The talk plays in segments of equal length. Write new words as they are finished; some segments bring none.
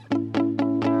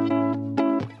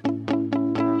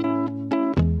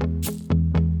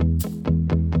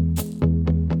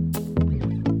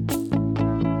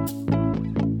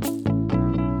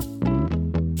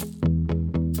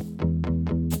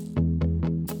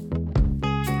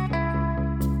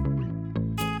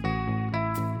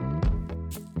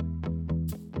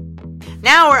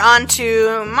now we're on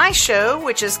to my show,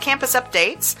 which is Campus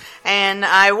Updates, and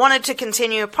I wanted to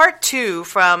continue part 2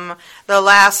 from the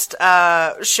last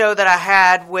show that I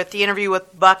had with the interview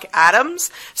with Buck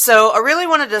Adams. So I really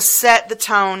wanted to set the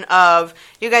tone of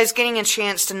you guys getting a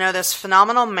chance to know this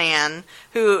phenomenal man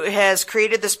who has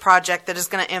created this project that is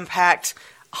going to impact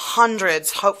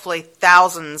hundreds, hopefully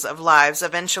thousands of lives.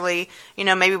 Eventually,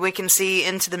 maybe we can see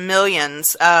into the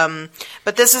millions.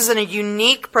 But this is a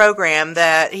unique program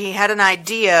that he had an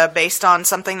idea based on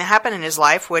something that happened in his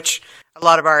life, which a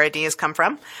lot of our ideas come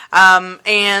from.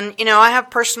 And I have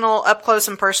up close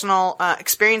and personal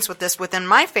experience with this within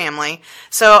my family.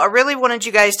 So I really wanted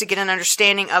you guys to get an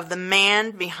understanding of the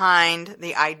man behind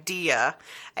the idea.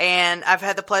 And I've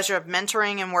had the pleasure of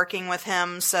mentoring and working with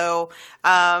him. So,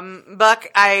 Buck,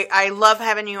 I love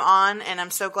having you on, and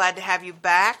I'm so glad to have you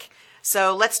back.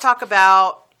 So let's talk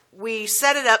about, we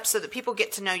set it up so that people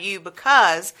get to know you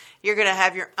because you're going to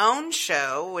have your own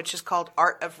show, which is called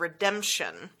Art of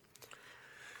Redemption.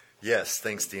 Yes,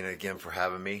 thanks, Dina, again for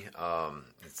having me.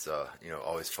 It's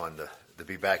always fun to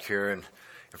be back here in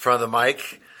front of the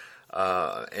mic.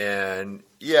 I'm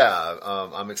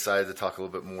excited to talk a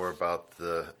little bit more about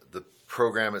the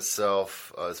program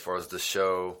itself, as far as the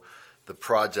show, the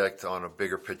project on a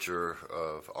bigger picture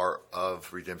of Art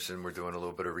of Redemption. We're doing a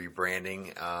little bit of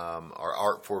rebranding. Our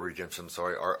Art for Redemption,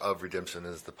 Art of Redemption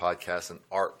is the podcast, and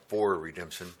Art for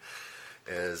Redemption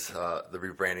is the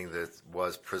rebranding that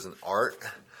was Prison Art.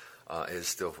 Is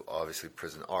still obviously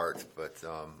Prison Art, but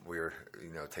we're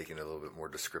taking a little bit more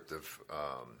descriptive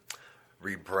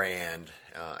rebrand,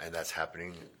 and that's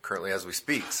happening currently as we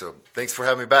speak. So thanks for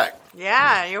having me back.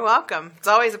 Yeah, you're welcome. It's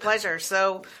always a pleasure.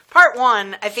 So part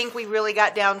 1, I think we really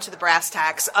got down to the brass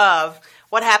tacks of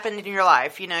what happened in your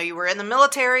life. You were in the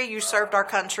military, you served our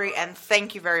country, and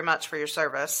thank you very much for your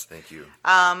service. Thank you.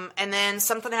 And then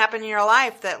something happened in your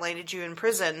life that landed you in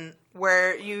prison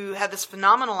where you had this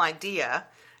phenomenal idea.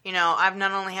 I've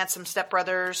not only had some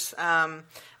stepbrothers,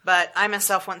 but I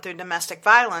myself went through domestic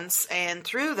violence, and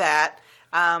through that,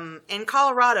 in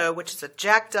Colorado, which is a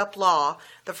jacked up law,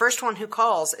 the first one who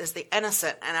calls is the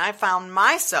innocent, and I found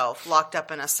myself locked up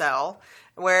in a cell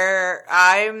where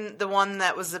I'm the one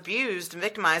that was abused and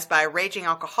victimized by a raging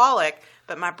alcoholic,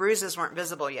 but my bruises weren't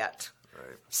visible yet.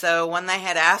 Right. So when they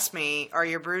had asked me,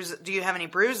 do you have any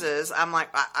bruises? I'm like,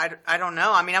 I don't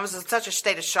know. I mean, I was in such a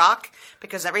state of shock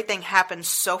because everything happened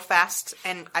so fast,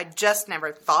 and I just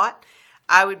never thought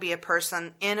I would be a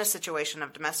person in a situation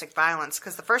of domestic violence.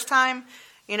 Because the first time,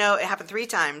 it happened 3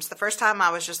 times. The first time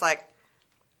I was just like,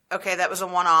 okay, that was a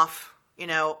one-off.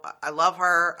 I love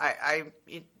her.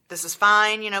 This is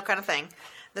fine, kind of thing.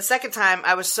 The second time,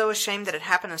 I was so ashamed that it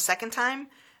happened a second time.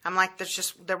 I'm like,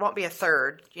 there won't be a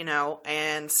third,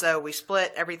 and so we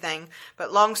split everything.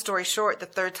 But long story short, the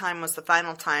third time was the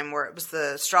final time where it was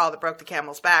the straw that broke the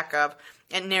camel's back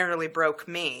it nearly broke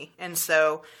me. And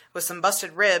so with some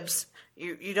busted ribs,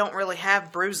 you don't really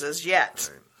have bruises yet.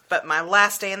 Right. But my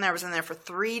last day in there, I was in there for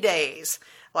 3 days,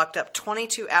 locked up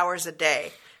 22 hours a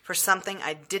day for something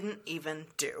I didn't even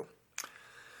do.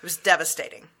 It was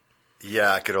devastating.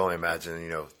 Yeah, I could only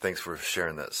imagine. Thanks for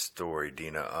sharing that story,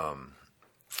 Dina.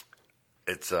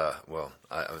 It's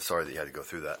I'm sorry that you had to go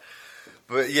through that.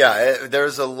 But yeah,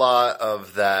 there's a lot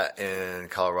of that in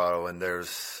Colorado, and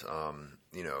there's,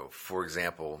 for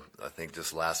example, I think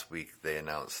just last week they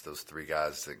announced those 3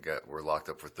 guys that were locked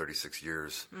up for 36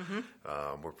 years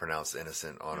were pronounced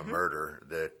innocent on a murder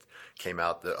that came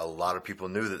out that a lot of people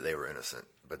knew that they were innocent,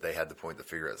 but they had to point the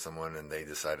finger at someone, and they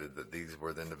decided that these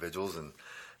were the individuals, and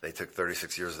they took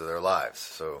 36 years of their lives.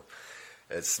 So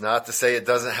it's not to say it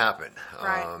doesn't happen.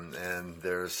 Right. And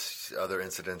there's other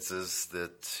incidences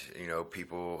that,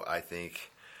 people, I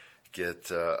think,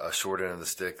 get a short end of the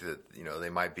stick that, they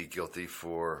might be guilty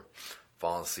for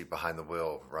falling asleep behind the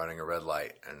wheel, running a red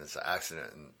light, and it's an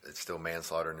accident, and it's still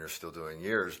manslaughter, and you're still doing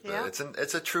years. But yeah.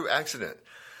 It's a true accident.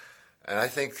 And I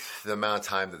think the amount of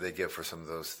time that they get for some of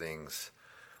those things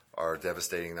are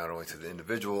devastating, not only to the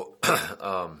individual,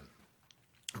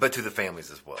 but to the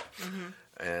families as well. Mm-hmm.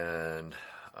 And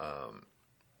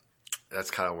that's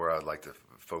kind of where I'd like to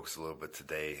focus a little bit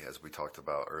today, as we talked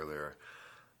about earlier,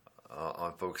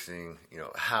 on focusing,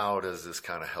 how does this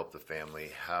kind of help the family?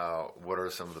 What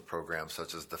are some of the programs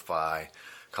such as Defy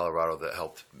Colorado that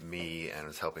helped me and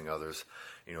is helping others,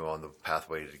 on the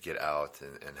pathway to get out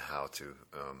and how to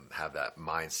have that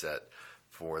mindset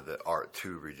for the Art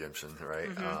to Redemption,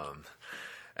 right? Mm-hmm.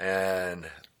 And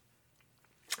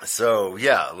so,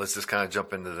 yeah, let's just kind of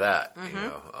jump into that.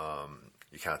 Mm-hmm.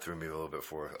 you kind of threw me a little bit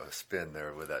for a spin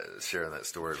there with that, sharing that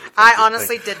story. I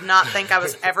honestly did not think I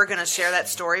was ever going to share that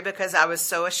story because I was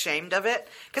so ashamed of it.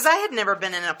 Because I had never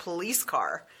been in a police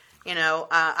car.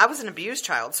 I was an abused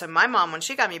child. So my mom, when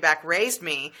she got me back, raised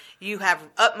me. You have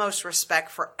utmost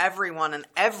respect for everyone and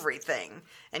everything.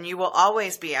 And you will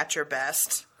always be at your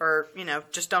best or,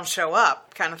 just don't show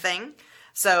up kind of thing.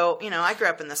 So, I grew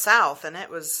up in the South, and it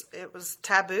was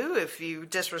taboo if you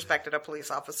disrespected a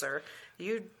police officer.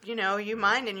 You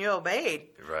mind and you obeyed.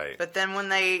 Right. But then when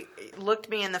they looked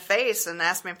me in the face and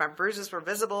asked me if my bruises were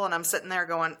visible, and I'm sitting there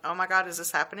going, oh my God, is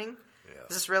this happening? Yeah.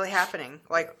 Is this really happening?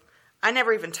 I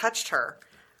never even touched her.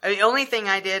 The only thing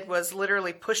I did was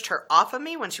literally pushed her off of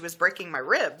me when she was breaking my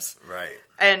ribs. Right.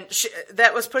 And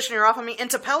that was pushing her off of me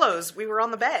into pillows. We were on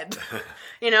the bed.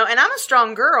 And I'm a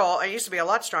strong girl. I used to be a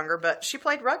lot stronger, but she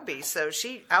played rugby, so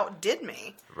she outdid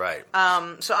me. Right.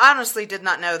 So I honestly did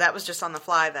not know. That was just on the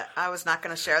fly that I was not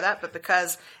going to share that. But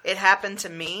because it happened to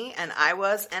me and I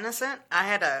was innocent, I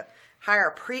had to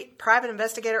hire a private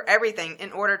investigator, everything,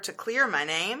 in order to clear my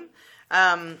name.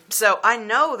 So I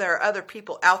know there are other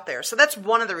people out there. So that's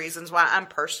one of the reasons why I'm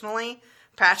personally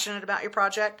passionate about your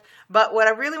project. But what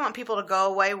I really want people to go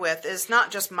away with is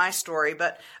not just my story,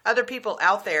 but other people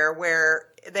out there where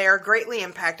they are greatly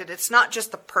impacted. It's not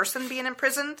just the person being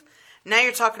imprisoned. Now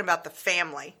you're talking about the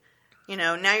family.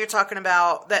 Now you're talking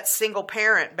about that single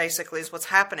parent basically is what's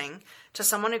happening to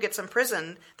someone who gets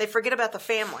imprisoned. They forget about the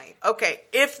family. Okay,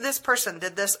 if this person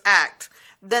did this act,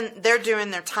 then they're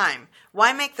doing their time.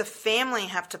 Why make the family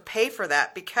have to pay for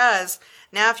that? Because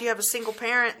now if you have a single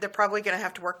parent, they're probably going to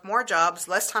have to work more jobs,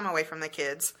 less time away from the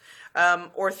kids,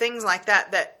 or things like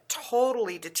that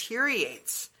totally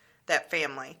deteriorates that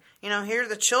family. Here are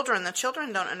the children. The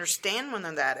children don't understand when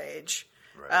they're that age.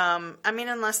 Right.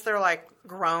 Unless they're like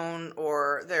grown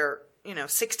or they're,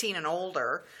 16 and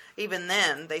older, even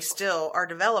then they still are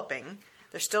developing.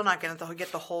 They're still not going to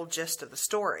get the whole gist of the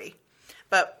story.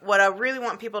 But what I really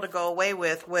want people to go away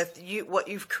with you, what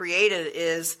you've created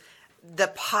is the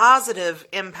positive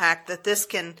impact that this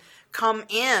can come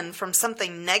in from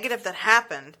something negative that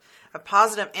happened, a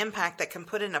positive impact that can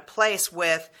put into place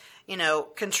with,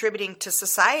 contributing to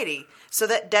society so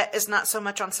that debt is not so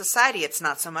much on society. It's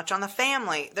not so much on the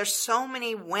family. There's so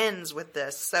many wins with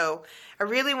this. So I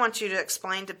really want you to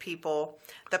explain to people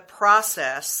the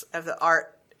process of the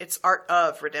art. It's art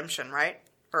of redemption, right?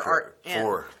 Or art in.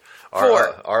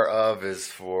 Art of is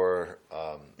for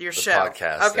your the show.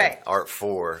 Podcast. Okay. Art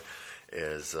for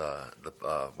is the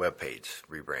webpage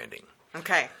rebranding.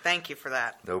 Okay, thank you for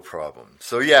that. No problem.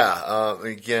 So yeah,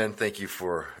 again, thank you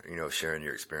for sharing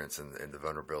your experience and the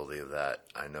vulnerability of that.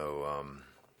 I know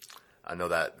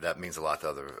that means a lot to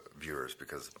other viewers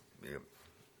because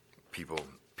people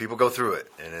go through it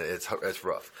and it's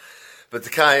rough. But to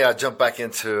kind of jump back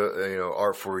into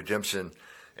Art for Redemption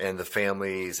and the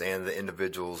families and the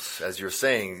individuals, as you're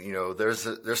saying,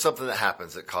 there's something that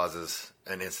happens that causes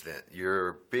an incident.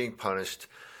 You're being punished.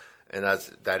 And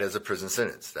that is a prison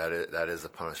sentence. That is a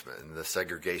punishment, and the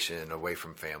segregation away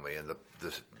from family, and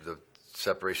the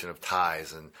separation of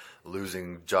ties, and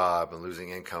losing job and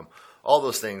losing income. All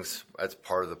those things, that's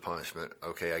part of the punishment.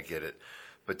 Okay, I get it.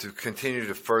 But to continue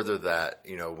to further that,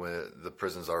 when the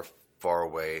prisons are far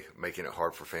away, making it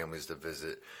hard for families to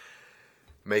visit,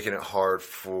 making it hard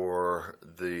for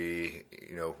the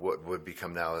what would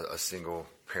become now a single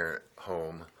parent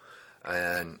home,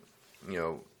 and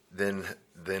then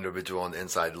the individual on the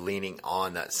inside leaning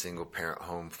on that single parent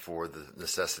home for the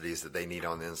necessities that they need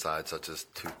on the inside, such as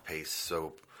toothpaste,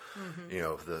 soap,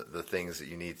 the things that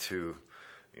you need to,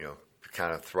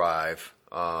 kind of thrive.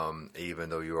 Even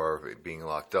though you are being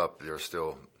locked up, there are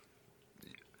still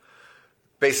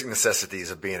basic necessities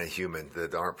of being a human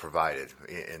that aren't provided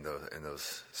in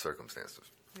those circumstances.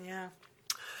 Yeah.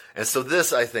 And so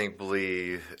this, I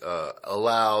believe,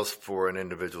 allows for an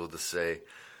individual to say,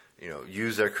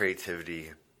 use their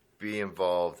creativity, be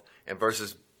involved, and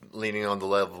versus leaning on the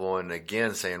level one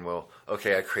again saying, well,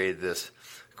 okay, I created this,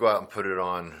 go out and put it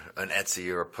on an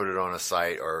Etsy or put it on a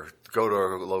site or go to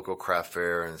a local craft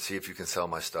fair and see if you can sell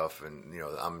my stuff and,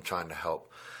 I'm trying to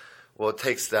help. Well, it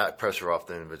takes that pressure off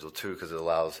the individual too because it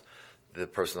allows the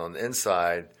person on the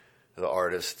inside, the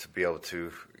artist, to be able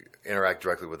to interact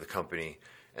directly with the company.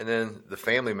 And then the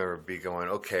family member be going,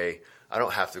 okay, I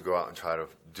don't have to go out and try to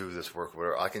do this work,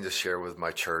 whatever. I can just share with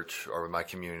my church or with my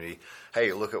community,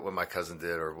 hey, look at what my cousin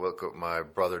did or look what my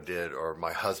brother did or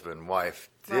my husband, wife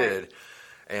did. Right.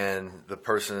 And the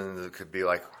person could be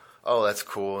like, oh, that's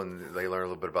cool, and they learn a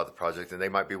little bit about the project, and they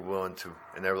might be willing to,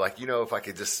 and they're like, if I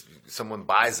could just, someone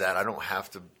buys that, I don't have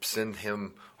to send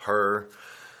him, her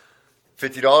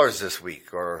 $50 this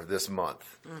week or this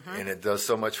month, and it does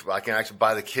so much. I can actually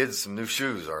buy the kids some new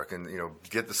shoes, or I can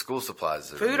get the school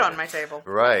supplies. Food on my table,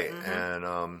 right?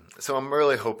 And so I'm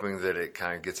really hoping that it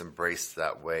kind of gets embraced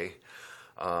that way,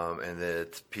 and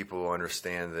that people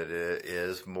understand that it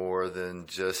is more than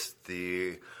just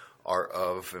the art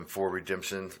of and for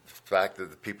redemption. The fact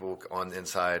that the people on the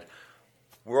inside,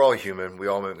 we're all human. We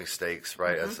all make mistakes,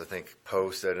 right? As I think Poe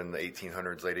said in the late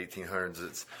 1800s,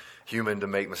 it's human to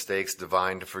make mistakes,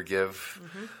 divine to forgive.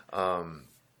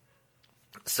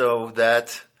 So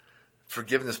that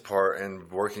forgiveness part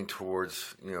and working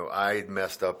towards, I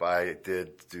messed up, I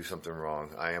did do something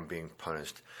wrong, I am being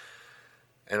punished.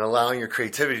 And allowing your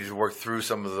creativity to work through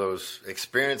some of those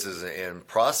experiences and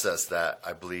process that,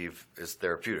 I believe, is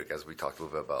therapeutic, as we talked a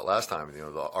little bit about last time,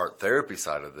 the art therapy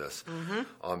side of this,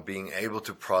 on being able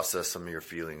to process some of your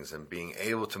feelings and being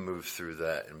able to move through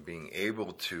that and being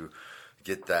able to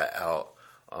get that out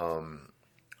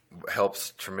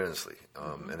helps tremendously.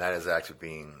 And that is actually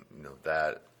being,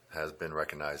 that has been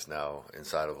recognized now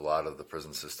inside of a lot of the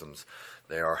prison systems.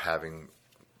 They are having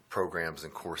programs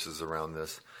and courses around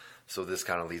this. So this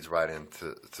kind of leads right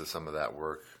into some of that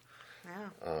work.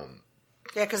 Yeah,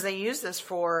 because they use this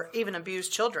for even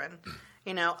abused children.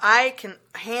 I can,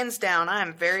 hands down, I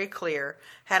am very clear.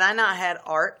 Had I not had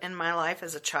art in my life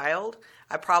as a child,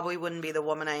 I probably wouldn't be the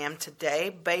woman I am today.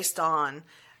 Based on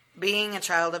being a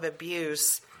child of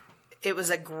abuse, it was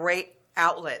a great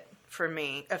outlet for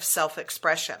me of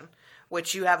self-expression,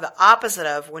 which you have the opposite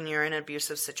of when you're in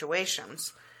abusive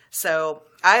situations. So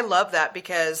I love that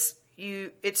because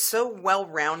it's so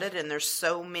well-rounded, and there's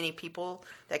so many people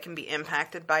that can be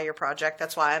impacted by your project.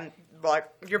 That's why I'm like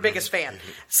your biggest fan,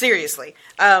 seriously.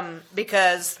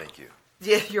 Because thank you.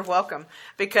 Yeah, you're welcome.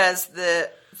 Because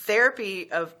the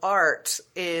therapy of art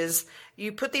is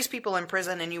you put these people in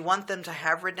prison and you want them to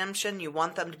have redemption. You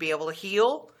want them to be able to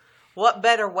heal. What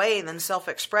better way than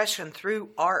self-expression through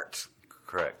art?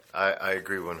 Correct. I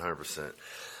agree 100%.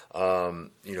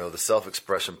 The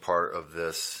self-expression part of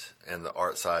this and the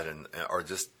art side and are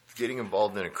just getting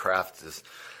involved in a craft is,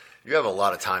 you have a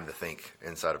lot of time to think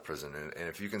inside of prison. And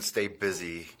if you can stay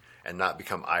busy and not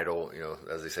become idle,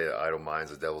 as they say, the idle mind's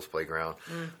the devil's playground.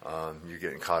 You're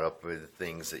getting caught up with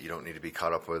things that you don't need to be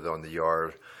caught up with on the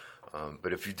yard.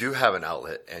 But if you do have an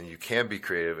outlet and you can be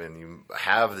creative and you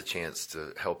have the chance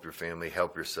to help your family,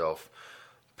 help yourself,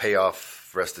 pay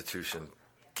off restitution,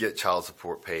 get child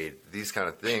support paid, these kind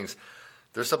of things,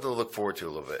 there's something to look forward to a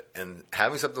little bit. And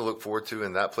having something to look forward to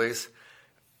in that place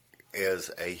is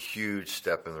a huge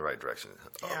step in the right direction.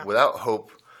 Yeah. Without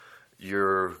hope,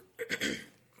 you're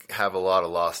have a lot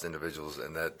of lost individuals,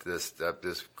 and that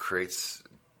this creates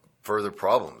further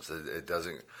problems. It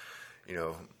doesn't,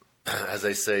 as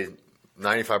they say,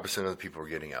 95% of the people are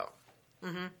getting out.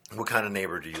 What kind of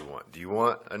neighbor do you want? Do you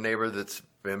want a neighbor that's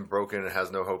been broken and has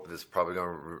no hope, that's probably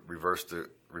going to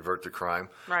revert to crime?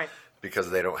 Right. Because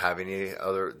they don't have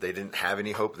they didn't have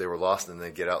any hope, they were lost, and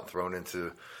they get out and thrown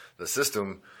into the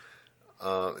system.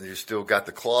 You still got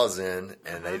the claws in,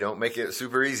 and they don't make it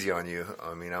super easy on you.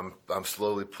 I mean, I'm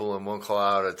slowly pulling one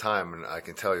claw out at a time, and I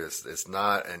can tell you it's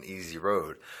not an easy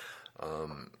road.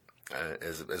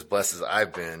 As blessed as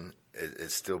I've been,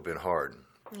 it's still been hard.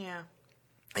 Yeah.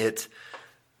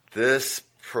 This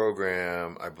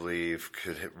program, I believe,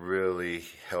 could really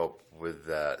help with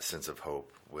that sense of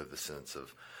hope, with the sense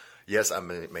of, yes, I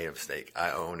made a mistake.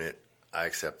 I own it. I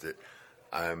accept it.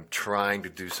 I'm trying to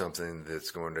do something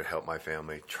that's going to help my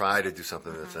family, try to do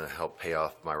something that's going to help pay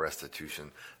off my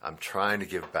restitution. I'm trying to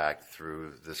give back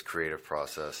through this creative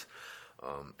process.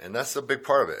 And that's a big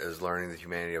part of it, is learning the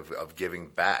humanity of giving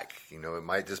back. It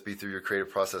might just be through your creative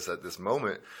process at this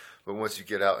moment, but once you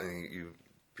get out and you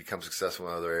become successful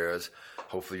in other areas,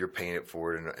 hopefully you're paying it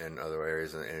forward in other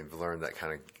areas, and you've learned that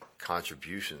kind of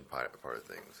contribution part of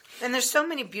things. And there's so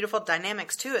many beautiful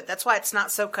dynamics to it. That's why it's not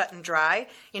so cut and dry.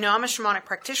 I'm a shamanic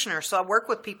practitioner, so I work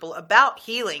with people about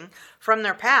healing from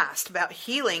their past, about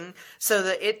healing so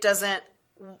that it doesn't,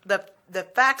 the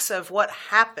facts of what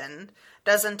happened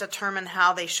doesn't determine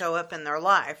how they show up in their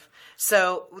life.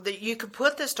 So that you could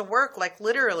put this to work, like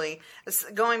literally, it's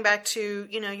going back to,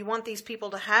 you want these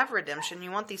people to have redemption.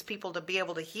 You want these people to be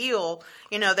able to heal.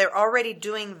 They're already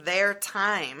doing their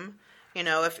time.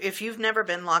 If you've never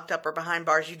been locked up or behind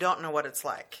bars, you don't know what it's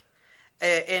like.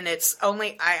 And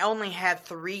I only had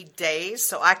 3 days,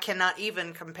 so I cannot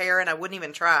even compare, and I wouldn't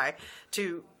even try,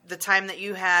 to the time that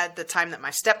you had, the time that my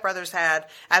stepbrothers had.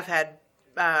 I've had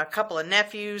a couple of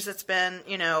nephews that's been,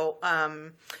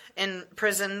 in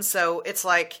prison. So it's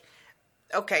like,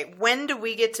 okay, when do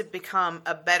we get to become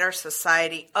a better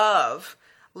society of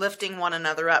lifting one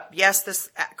another up. Yes, this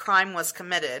crime was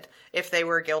committed if they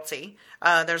were guilty.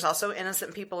 There's also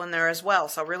innocent people in there as well.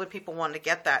 So really people wanted to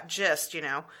get that gist,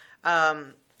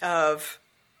 of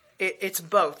it's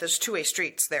both. There's two-way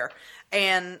streets there.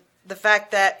 And the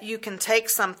fact that you can take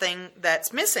something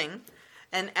that's missing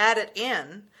and add it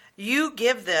in, you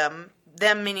give them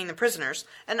meaning the prisoners,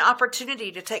 an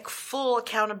opportunity to take full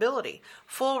accountability,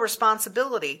 full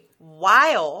responsibility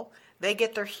while they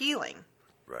get their healing.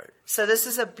 Right. So this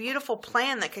is a beautiful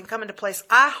plan that can come into place.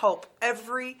 I hope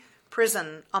every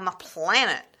prison on the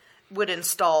planet would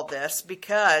install this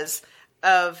because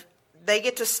they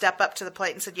get to step up to the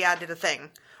plate and say, yeah, I did a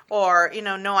thing. Or,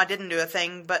 no, I didn't do a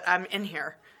thing, but I'm in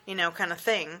here, kind of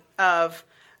thing of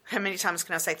how many times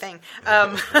can I say thing?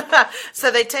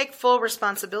 So they take full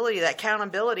responsibility, that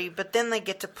accountability, but then they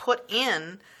get to put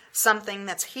in something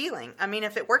that's healing. I mean,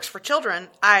 if it works for children,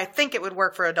 I think it would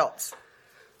work for adults.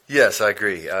 Yes, I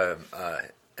agree.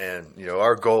 And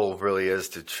our goal really is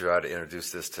to try to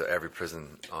introduce this to every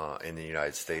prison in the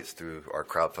United States through our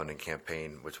crowdfunding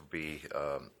campaign, which will be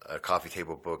a coffee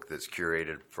table book that's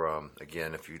curated from,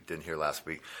 again, if you didn't hear last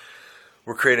week,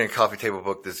 we're creating a coffee table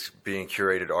book that's being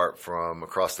curated art from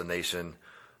across the nation,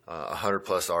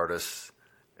 100-plus artists.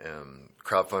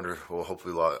 Crowdfunder will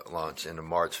hopefully launch into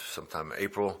March, sometime in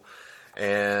April.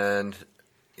 And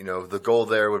the goal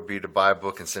there would be to buy a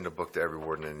book and send a book to every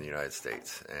warden in the United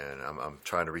States. And I'm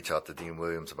trying to reach out to Dean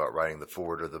Williams about writing the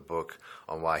foreword of the book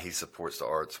on why he supports the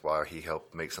arts, why he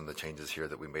helped make some of the changes here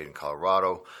that we made in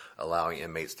Colorado, allowing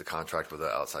inmates to contract with an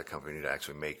outside company to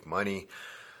actually make money.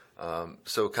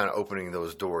 So kind of opening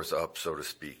those doors up, so to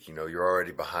speak. You're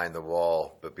already behind the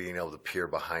wall, but being able to peer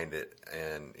behind it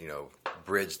and,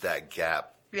 bridge that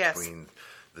gap between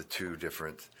the two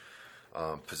different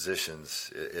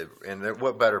positions, and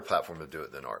what better platform to do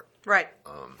it than art? Right.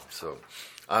 So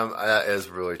that is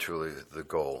really, truly the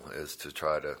goal, is to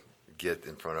try to get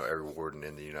in front of every warden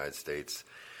in the United States.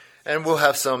 And we'll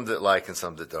have some that like and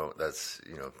some that don't. That's,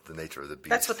 the nature of the beast.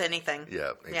 That's with anything.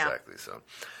 Yeah, exactly. Yeah. So,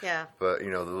 yeah. But, the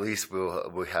least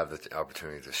we'll have the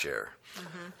opportunity to share.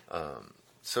 Mm-hmm.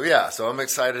 So I'm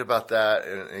excited about that.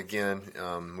 And again,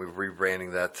 we're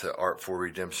rebranding that to Art for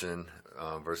Redemption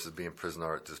versus being prison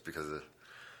art, just because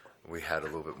we had a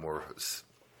little bit more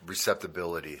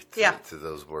receptibility to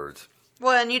those words.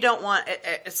 Well, and you don't want,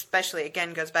 especially,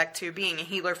 again, goes back to being a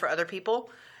healer for other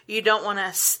people. You don't want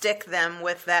to stick them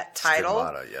with that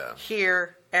title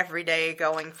here every day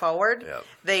going forward.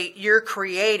 Yep. You're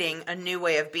creating a new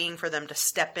way of being for them to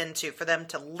step into, for them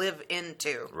to live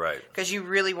into. Right. Because you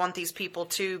really want these people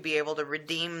to be able to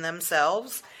redeem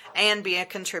themselves and be a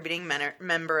contributing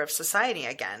member of society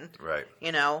again. Right.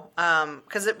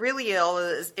 Because it really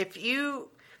is,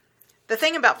 the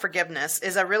thing about forgiveness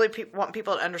is I really want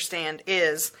people to understand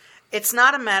is it's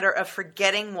not a matter of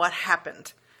forgetting what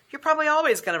happened. You're probably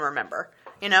always going to remember.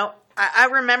 I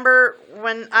remember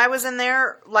when I was in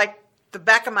there, like the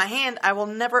back of my hand, I will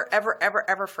never, ever, ever,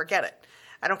 ever forget it.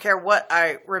 I don't care what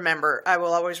I remember. I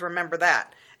will always remember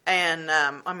that. And,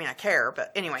 I care,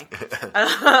 but anyway,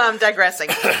 I'm digressing.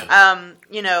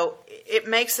 It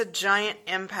makes a giant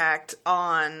impact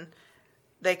on,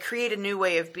 they create a new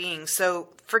way of being. So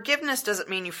forgiveness doesn't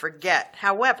mean you forget.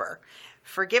 However,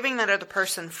 forgiving that other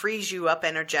person frees you up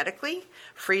energetically,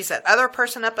 frees that other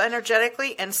person up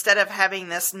energetically, instead of having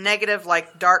this negative,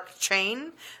 dark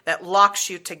chain that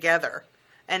locks you together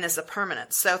and is a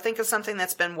permanent. So think of something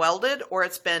that's been welded or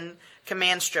it's been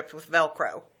command stripped with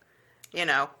Velcro. You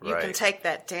can take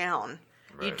that down.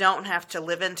 Right. You don't have to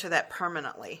live into that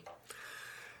permanently.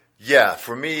 Yeah,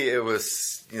 for me, it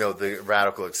was, the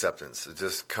radical acceptance,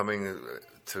 just coming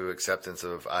to acceptance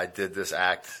of, I did this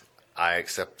act. I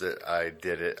accept it. I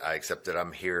did it. I accept that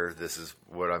I'm here. This is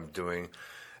what I'm doing.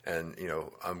 And,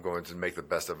 I'm going to make the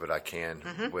best of it I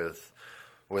can with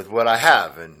what I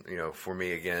have. And, for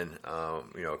me, again,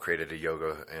 created a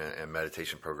yoga and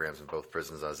meditation programs in both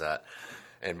prisons I was at.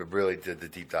 And we really did the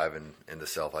deep dive into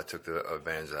self. I took the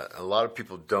advantage of that. A lot of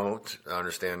people don't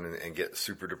understand and get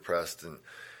super depressed. And,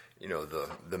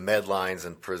 the med lines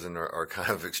in prison are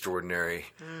kind of extraordinary,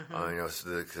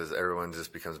 because everyone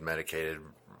just becomes medicated.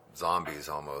 Zombies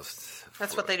almost.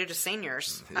 That's what they do to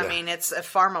seniors. Yeah. It's a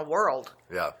pharma world.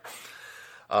 Yeah.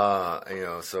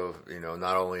 So,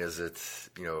 not only is it,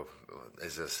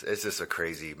 it's just a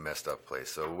crazy messed up place.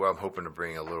 So I'm hoping to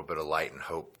bring a little bit of light and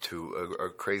hope to a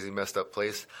crazy messed up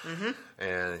place. Mm-hmm.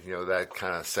 And, that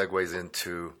kind of segues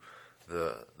into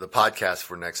the podcast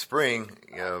for next spring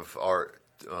of Art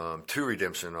to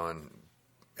Redemption, on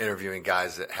interviewing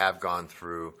guys that have gone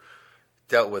through,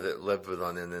 dealt with it, lived with it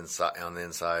on the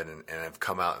inside, and have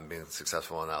come out and been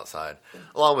successful on the outside,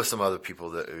 along with some other people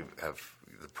that have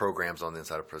the programs on the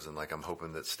inside of prison. Like I'm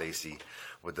hoping that Stacy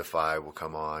with Defy will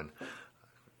come on.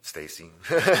 Stacy.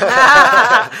 Bring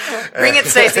it,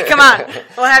 Stacy. Come on.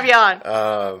 We'll have you on.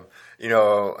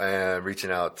 And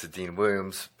reaching out to Dean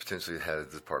Williams, potentially head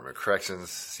of the Department of Corrections,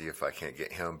 see if I can't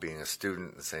get him being a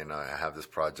student and saying, I have this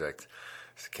project,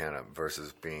 kind of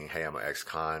versus being, hey, I'm an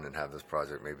ex-con and have this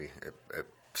project. Maybe it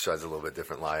sheds a little bit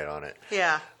different light on it.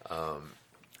 Yeah.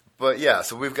 But yeah,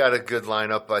 so we've got a good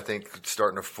lineup, I think,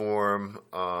 starting to form.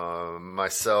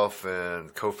 Myself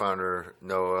and co-founder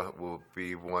Noah will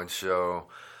be one show.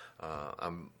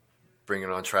 I'm bringing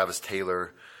on Travis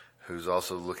Taylor, who's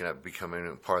also looking at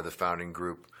becoming part of the founding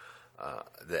group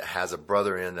that has a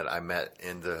brother in that I met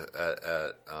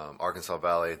at Arkansas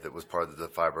Valley that was part of the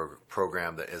Fiber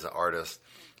program that is an artist.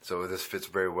 So this fits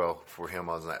very well for him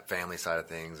on that family side of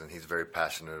things, and he's very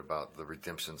passionate about the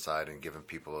redemption side and giving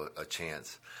people a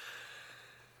chance.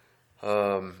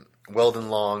 Weldon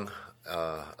Long,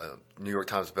 a New York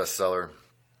Times bestseller,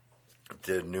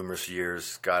 did numerous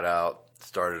years, got out,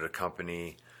 started a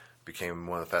company, became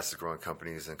one of the fastest growing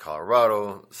companies in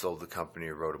Colorado, sold the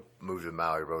company, moved to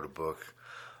Maui, wrote a book,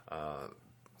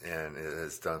 and it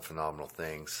has done phenomenal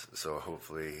things. So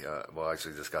hopefully,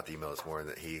 actually just got the email this morning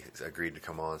that he agreed to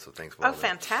come on, so thanks, Weldon. Oh,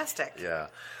 fantastic. Yeah.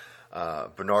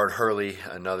 Bernard Hurley,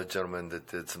 another gentleman that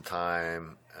did some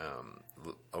time,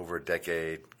 over a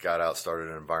decade, got out, started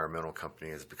an environmental company,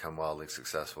 has become wildly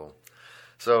successful.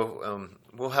 So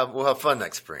we'll have fun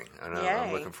next spring, and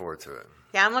I'm looking forward to it.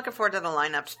 Yeah, I'm looking forward to the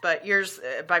lineups, but yours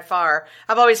by far.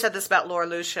 I've always said this about Laura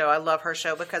Lou's show. I love her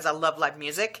show because I love live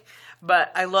music,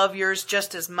 but I love yours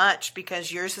just as much because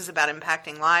yours is about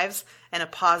impacting lives in a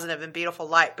positive and beautiful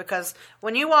light. Because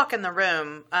when you walk in the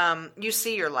room, you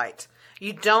see your light.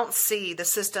 You don't see the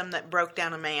system that broke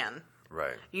down a man.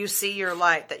 Right. You see your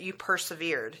light, that you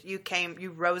persevered. You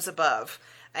rose above.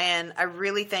 And I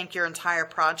really think your entire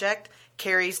project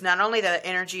carries not only the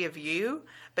energy of you,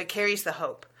 but carries the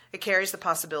hope. It carries the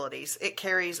possibilities. It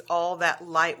carries all that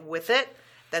light with it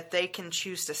that they can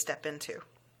choose to step into.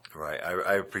 Right.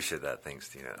 I appreciate that. Thanks,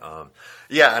 Tina.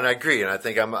 Yeah, and I agree. And I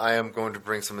think I am going to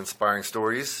bring some inspiring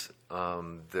stories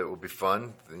that will be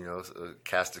fun, a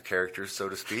cast of characters, so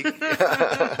to speak.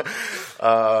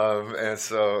 And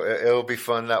so it'll be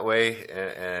fun that way.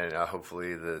 And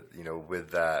hopefully that,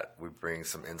 with that, we bring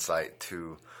some insight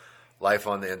to life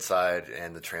on the inside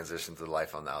and the transition to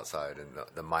life on the outside and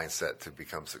the mindset to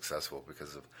become successful,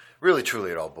 because of really,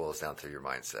 truly, it all boils down to your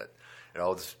mindset. It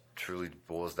all just truly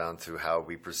boils down to how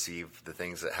we perceive the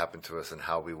things that happen to us and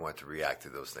how we want to react to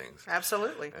those things.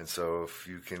 Absolutely. And so if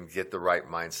you can get the right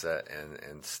mindset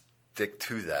and stick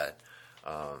to that,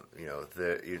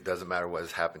 it doesn't matter what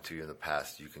has happened to you in the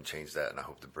past, you can change that. And I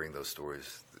hope to bring those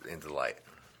stories into light.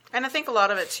 And I think a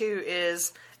lot of it, too,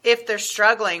 is if they're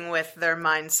struggling with their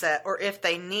mindset or if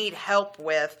they need help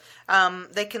with,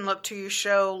 they can look to your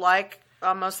show like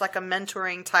almost like a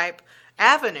mentoring type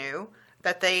avenue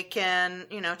that they can,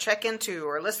 check into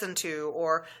or listen to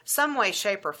or some way,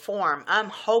 shape, or form. I'm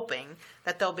hoping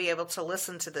that they'll be able to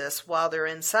listen to this while they're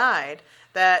inside,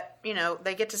 that,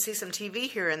 they get to see some TV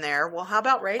here and there. Well, how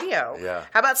about radio? Yeah.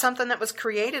 How about something that was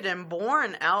created and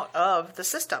born out of the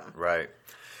system? Right.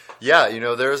 Yeah,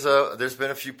 there's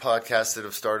been a few podcasts that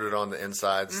have started on the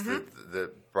insides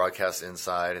that broadcast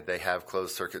inside. They have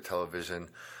closed circuit television.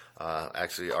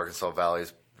 Actually, Arkansas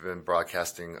Valley's been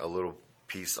broadcasting a little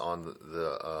piece on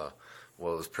it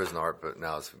was Prison Art, but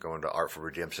now it's going to Art for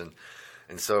Redemption.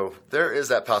 And so there is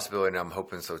that possibility, and I'm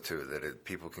hoping so too, that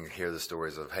people can hear the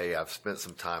stories of, hey, I've spent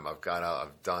some time, I've gone out,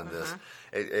 I've done this.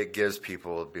 It gives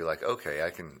people to be like, okay,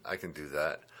 I can do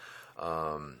that.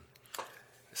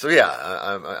 So yeah,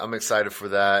 I'm excited for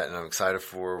that, and I'm excited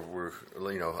for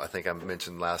I think I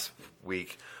mentioned last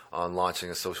week on launching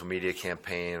a social media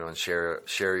campaign on share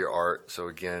your art. So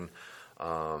again,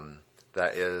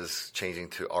 that is changing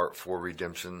to Art for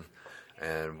Redemption,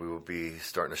 and we will be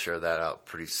starting to share that out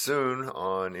pretty soon.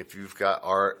 On if you've got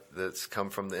art that's come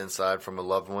from the inside from a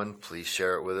loved one, please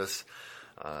share it with us.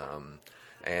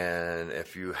 And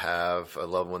if you have a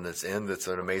loved one that's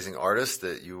an amazing artist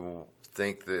that you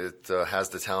think that has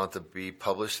the talent to be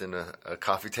published in a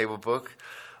coffee table book,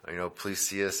 please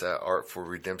see us at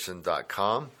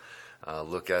artforredemption.com.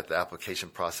 Look at the application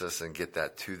process and get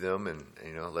that to them, and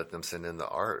let them send in the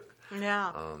art.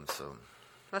 Yeah. So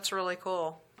that's really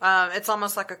cool. It's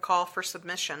almost like a call for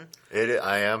submission.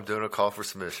 I am doing a call for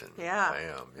submission. Yeah. I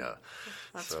am. Yeah.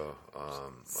 That's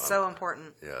so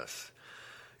important. Yes.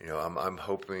 I'm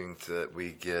hoping that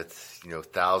we get,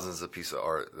 thousands of pieces of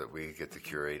art that we get to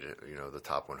curate, the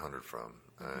top 100 from.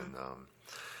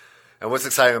 And what's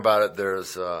exciting about it,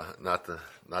 there's not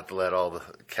not to let all the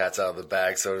cats out of the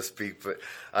bag, so to speak, but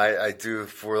I do,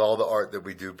 for all the art that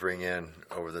we do bring in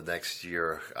over the next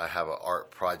year, I have an art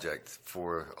project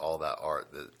for all that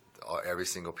art. That every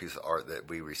single piece of art that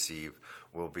we receive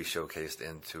will be showcased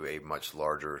into a much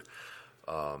larger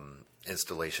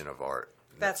installation of art.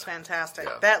 That's fantastic.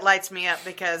 Yeah. That lights me up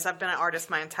because I've been an artist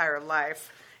my entire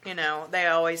life. You know, they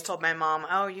always told my mom,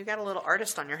 "Oh, you got a little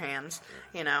artist on your hands,"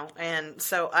 you know, and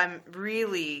so I'm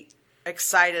really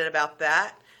excited about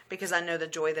that because I know the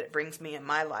joy that it brings me in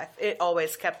my life. It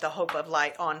always kept the hope of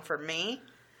light on for me.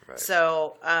 Right.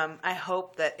 So I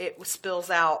hope that it spills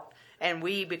out and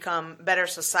we become better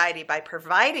society by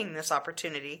providing this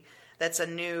opportunity. That's a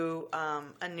new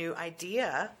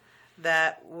idea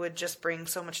that would just bring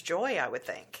so much joy, I would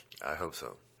think. I hope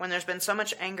so. When there's been so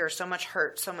much anger, so much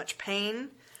hurt, so much pain,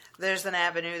 there's an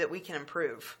avenue that we can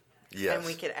improve. Yes. And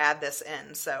we could add this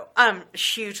in. So I'm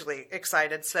hugely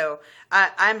excited. So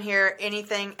I'm here.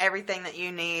 Anything, everything that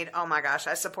you need. Oh, my gosh.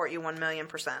 I support you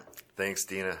 1,000,000%. Thanks,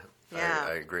 Dina. Yeah.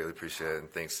 I greatly appreciate it.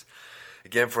 And thanks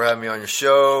again for having me on your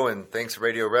show. And thanks,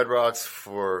 Radio Red Rocks,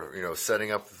 for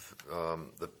setting up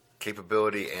the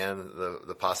capability and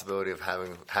the possibility of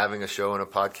having a show and a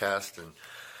podcast, and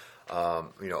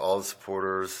all the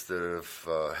supporters that have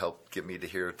helped get me to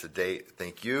here to date.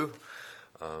 Thank you.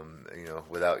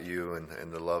 Without you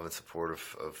and the love and support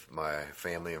of my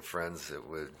family and friends,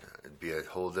 it'd be a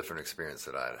whole different experience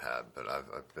that I'd had. But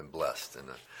I've been blessed, and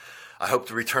I hope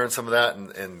to return some of that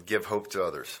and give hope to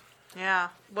others. Yeah,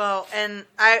 well, and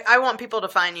I want people to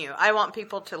find you. I want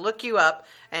people to look you up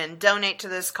and donate to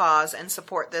this cause and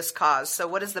support this cause. So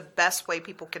what is the best way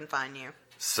people can find you?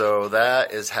 So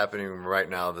that is happening right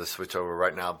now. The switch over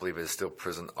right now, I believe it is still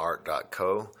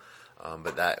prisonart.co,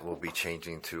 but that will be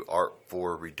changing to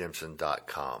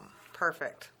artforredemption.com.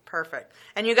 Perfect.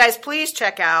 And you guys, please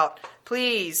check out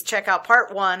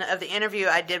part 1 of the interview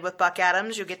I did with Buck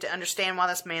Adams. You'll get to understand why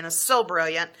this man is so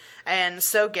brilliant and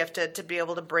so gifted to be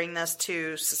able to bring this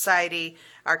to society,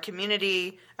 our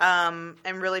community, and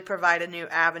really provide a new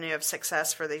avenue of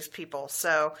success for these people.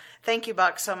 So thank you,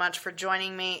 Buck, so much for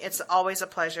joining me. It's always a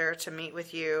pleasure to meet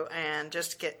with you and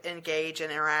just get engage and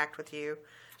interact with you.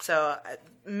 So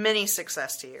many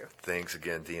success to you. Thanks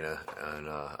again, Dina, and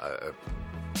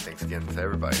thanks again to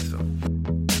everybody. So.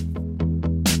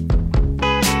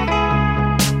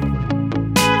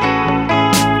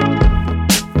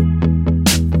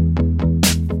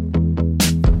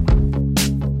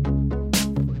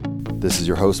 This is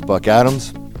your host, Buck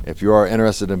Adams. If you are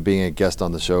interested in being a guest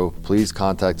on the show, please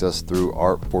contact us through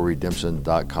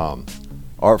artforredemption.com.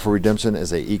 Art for Redemption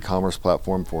is an e-commerce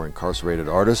platform for incarcerated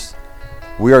artists.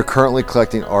 We are currently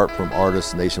collecting art from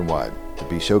artists nationwide to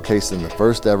be showcased in the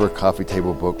first ever coffee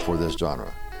table book for this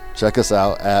genre. Check us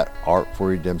out at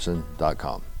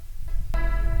artforredemption.com.